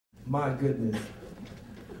My goodness.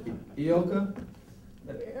 Ioka?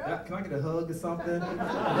 Can I get a hug or something? That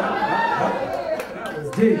was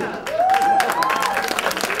deep.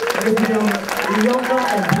 Ioka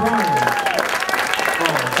and Brian.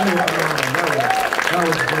 Oh, that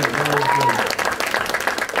was great.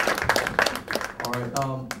 All right.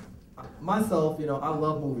 Myself, you know, I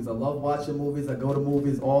love movies. I love watching movies. I go to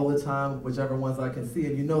movies all the time, whichever ones I can see.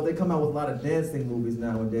 And you know, they come out with a lot of dancing movies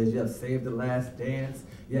nowadays. You have Save the Last Dance.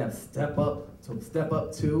 You have Step Up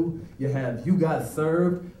 2. You have You Got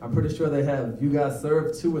Served. I'm pretty sure they have You Got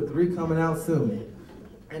Served 2 or 3 coming out soon.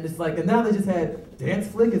 And it's like, and now they just had Dance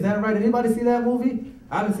Flick. Is that right? Anybody see that movie?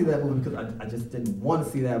 I didn't see that movie because I just didn't want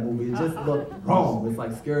to see that movie. It just looked wrong. It's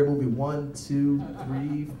like Scary Movie 1, 2,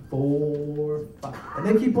 3, 4, 5. And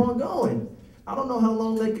they keep on going. I don't know how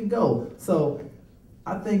long they can go. So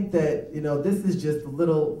I think that, you know, this is just a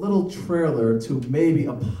little trailer to maybe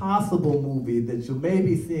a possible movie that you'll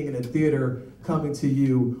maybe seeing in a theater coming to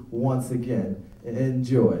you once again.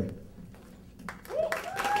 Enjoy.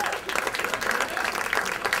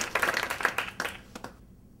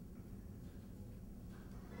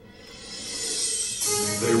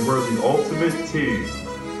 They were the ultimate team.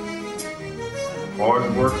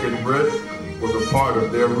 Hard work and risk was a part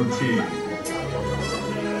of their routine.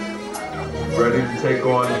 Ready to take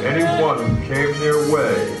on anyone who came their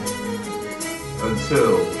way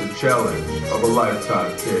until the challenge of a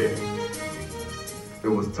lifetime came. It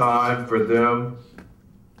was time for them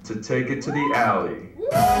to take it to the alley.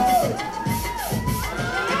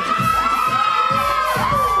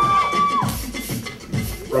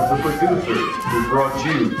 From the producers who brought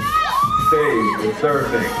you Stage and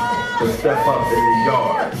Serving to Step Up in the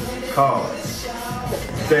Yard, come.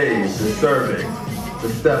 Stage and Serving to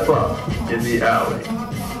Step Up in the Alley.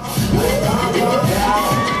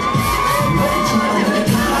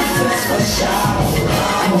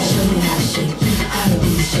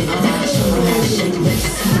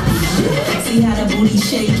 See how the booty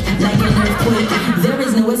shake like an earthquake. There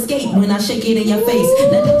is no escape when I shake it in your face.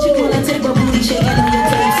 Now don't you wanna take a booty shaking on your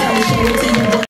tape? So show it to you.